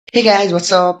Hey guys,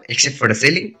 what's up? Except for the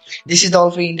ceiling. This is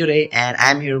Dolphin today and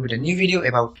I'm here with a new video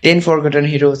about 10 forgotten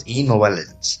heroes in Mobile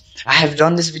Legends. I have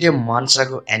done this video months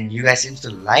ago and you guys seem to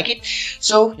like it,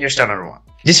 so here's another one.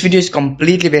 This video is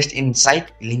completely based in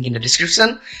site, link in the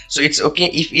description, so it's okay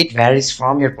if it varies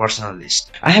from your personal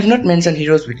list. I have not mentioned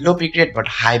heroes with low pick rate but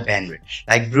high band rate.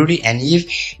 Like Broody and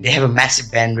Eve, they have a massive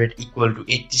band rate equal to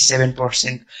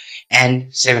 87%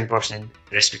 and 7%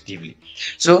 respectively.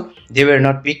 So they were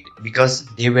not picked because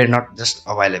they were not just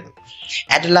available.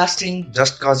 At the last thing,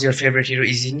 just cause your favorite hero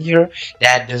is in here,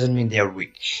 that doesn't mean they are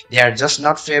weak. They are just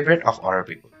not favorite of other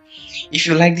people. If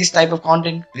you like this type of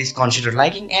content, please consider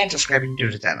liking and subscribing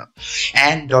to the channel.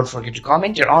 And don't forget to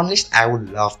comment your own list, I would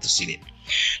love to see them.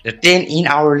 The 10 in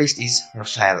our list is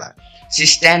Rafaela. She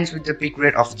stands with the pick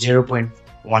rate of 0.17.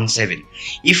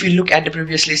 If we look at the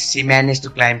previous list, she managed to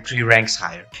climb 3 ranks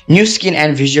higher. New skin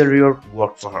and visual rework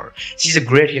worked for her. She's a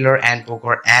great healer and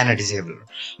poker and a disabler.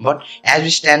 But as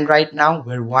we stand right now,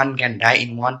 where one can die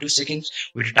in 1-2 seconds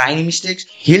with tiny mistakes,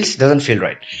 heals doesn't feel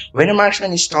right. When a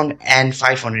marksman is stunned and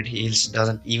 500 heals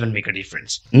doesn't even make a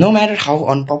difference. No matter how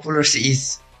unpopular she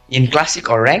is in classic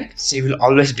or rank, she will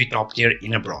always be top tier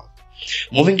in a brawl.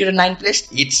 Moving to the 9th place,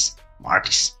 it's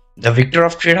Martis. The victor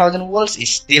of 3000 worlds is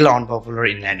still unpopular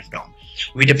in Land of Dawn,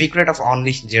 with a pick rate of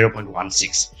only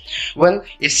 0.16. Well,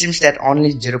 it seems that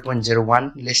only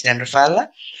 0.01 less than Rafaela,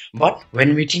 but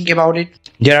when we think about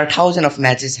it, there are thousands of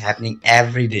matches happening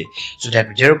every day, so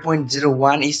that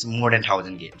 0.01 is more than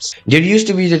 1000 games. There used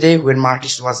to be the day when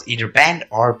Martis was either banned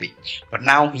or picked, but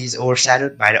now he is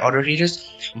overshadowed by the other heroes,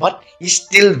 but he's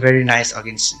still very nice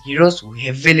against heroes who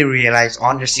heavily relies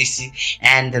on their CC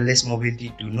and the less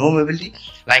mobility to no mobility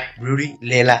like Broody,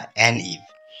 Layla and Eve.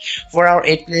 For our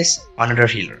 8th place, another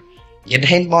healer. Get the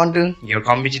hint, Montu, your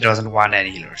community doesn't want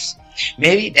any healers.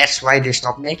 Maybe that's why they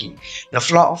stopped making. The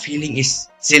flaw of healing is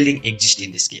shielding exists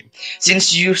in this game.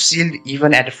 Since you shield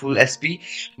even at full SP,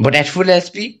 but at full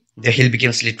SP, the heal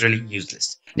becomes literally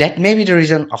useless. That may be the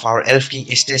reason of our Elf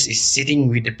King Estes is sitting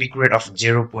with a pick rate of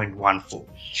 0.14.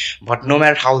 But no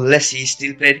matter how less he is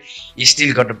still played, he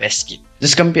still got the best skin.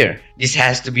 Just compare, this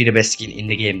has to be the best skin in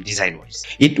the game design wise.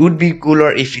 It would be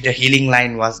cooler if the healing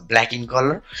line was black in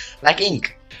color, like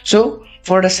ink. So,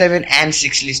 for the 7 and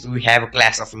 6 list, we have a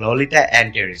class of Lolita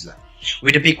and Terizla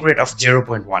with a pick rate of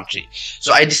 0.13.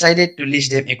 So I decided to list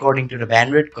them according to the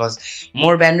band rate because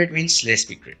more band rate means less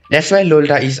pick rate. That's why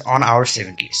Lolita is on our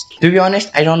 7th list. To be honest,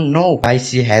 I don't know why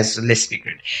she has less pick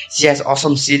rate. She has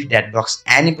awesome shield that blocks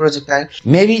any projectile.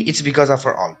 Maybe it's because of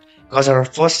her ult, because her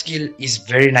first skill is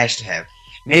very nice to have.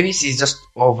 Maybe she's just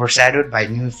overshadowed by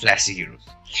new flashy heroes.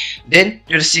 Then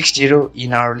to the 6th hero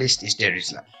in our list is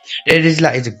Terizla.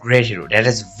 Terizla is a great hero that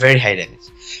has very high damage,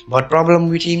 but problem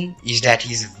with him is that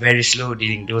he's very slow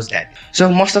dealing those damage. So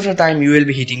most of the time you will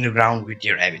be hitting the ground with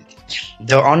your ability.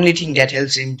 The only thing that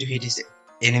helps him to hit his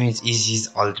enemies is his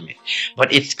ultimate,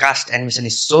 but its cast animation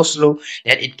is so slow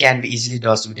that it can be easily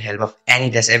dodged with the help of any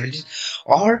dash ability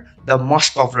or the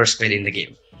most popular spell in the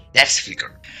game. That's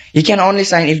Flicker. He can only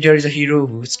shine if there is a hero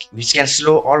which can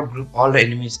slow or group all the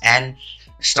enemies and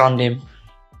stun them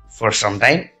for some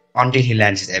time until he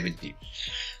lands his ability.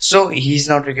 So he is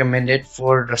not recommended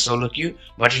for the solo queue,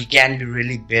 but he can be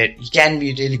really bad. He can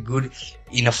be really good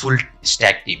in a full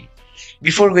stack team.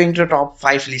 Before going to the top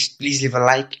 5 list, please leave a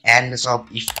like and a sub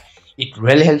if it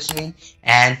really helps me,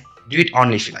 and do it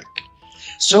only if you like.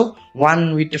 So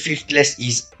one with the 5th place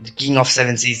is the King of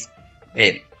 7 Seas,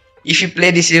 Bane. If you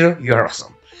play this hero, you are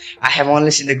awesome. I have only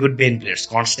seen the good Bane players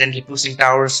constantly pushing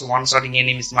towers, one-shotting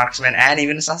enemies, marksmen and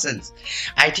even assassins.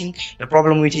 I think the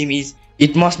problem with him is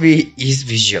it must be his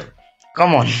visual.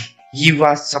 Come on, he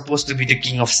was supposed to be the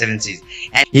King of 7 Seas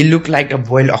and he looked like a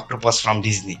boiled octopus from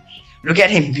Disney. Look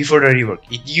at him before the rework.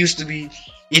 It used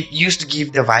to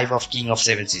give the vibe of King of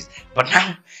 7 Seas, but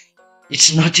now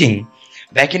it's nothing.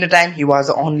 Back in the time, he was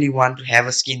the only one to have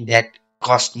a skin that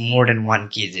cost more than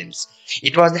 1k gems.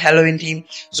 It was the Halloween theme,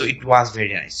 so it was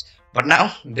very nice. But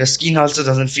now, the skin also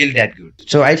doesn't feel that good.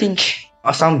 So I think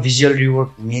some visual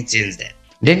rework may change that.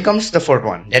 Then comes the 4th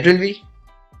one. That will be...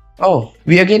 Oh,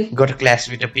 we again got a class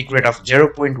with a pick rate of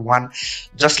 0.1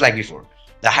 just like before.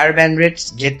 The higher band rates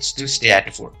gets to stay at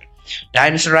the 4th.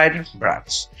 Dinosaur Rider,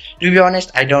 Brats. To be honest,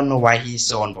 I don't know why he is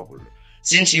so unpopular.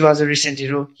 Since he was a recent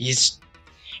hero, he's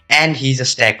a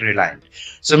stack reliant.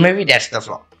 So maybe that's the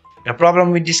flaw. The problem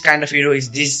with this kind of hero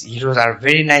is these heroes are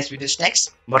very nice with the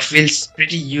stacks but feels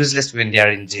pretty useless when they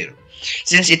are in 0.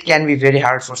 Since it can be very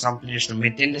hard for some players to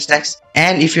maintain the stacks,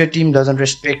 and if your team doesn't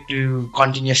respect to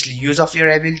continuously use of your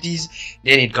abilities,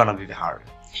 then it's gonna be hard.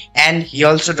 And he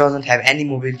also doesn't have any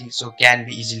mobility, so can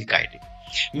be easily kited.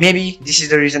 Maybe this is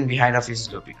the reason behind of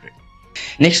his low pick rate.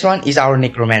 Next one is our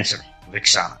necromancer,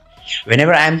 Vixana.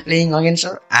 Whenever I am playing against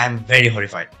her, I am very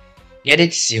horrified. Get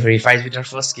it? She horrifies with her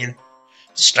first skill.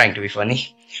 Just trying to be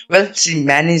funny. Well, she's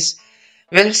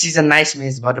a nice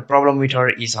mage, but the problem with her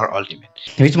is her ultimate,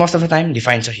 which most of the time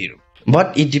defines a hero.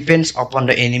 But it depends upon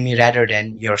the enemy rather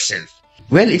than yourself.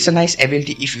 Well, it's a nice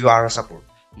ability if you are a support,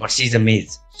 but she's a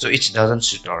mage, so it doesn't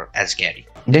suit her as carry.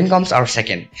 Then comes our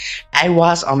second. I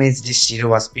was amazed this hero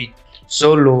was picked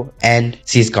so low and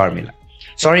she's Carmilla.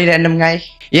 Sorry random guy,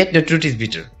 yet the truth is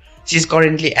bitter. She's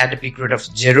currently at a pick rate of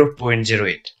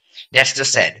 0.08. That's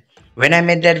just sad. When I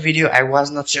made that video, I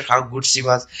was not sure how good she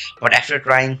was, but after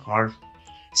trying her,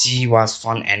 she was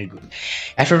fun and good.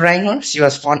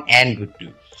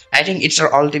 Too. I think it's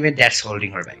her ultimate that's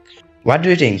holding her back. What do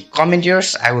you think? Comment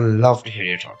yours, I would love to hear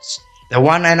your thoughts. The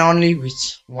one and only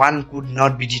which one could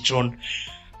not be dethroned,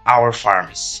 our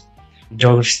Farmis.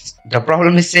 The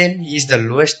problem is same, he is the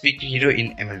lowest picked hero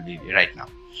in mlbb right now,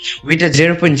 with a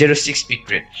 0.06 pick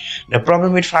rate. The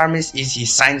problem with Farmis is he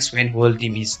shines when whole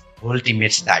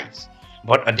teammates dies.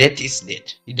 But a death is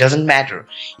death. It doesn't matter.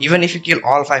 Even if you kill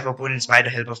all 5 opponents by the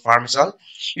help of Farmisol,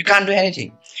 you can't do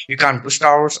anything. You can't push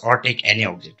towers or take any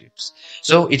objectives.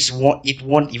 So it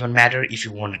won't even matter if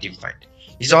you won a team fight.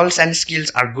 His ults and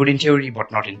skills are good in theory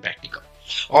but not in practical.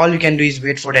 All you can do is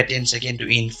wait for that 10 seconds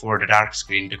to end for the dark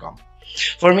screen to come.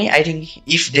 For me, I think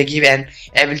if they give an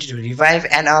ability to revive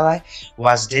an ally who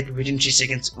was dead within 3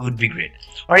 seconds would be great.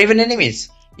 Or even enemies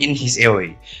in his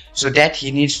AoE, so that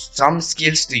he needs some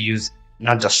skills to use,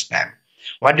 not just spam.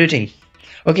 What do you think?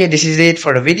 Okay, this is it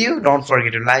for the video. Don't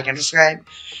forget to like and subscribe.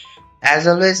 As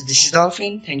always, this is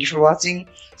Dolphin. Thank you for watching.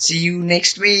 See you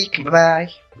next week. Bye bye.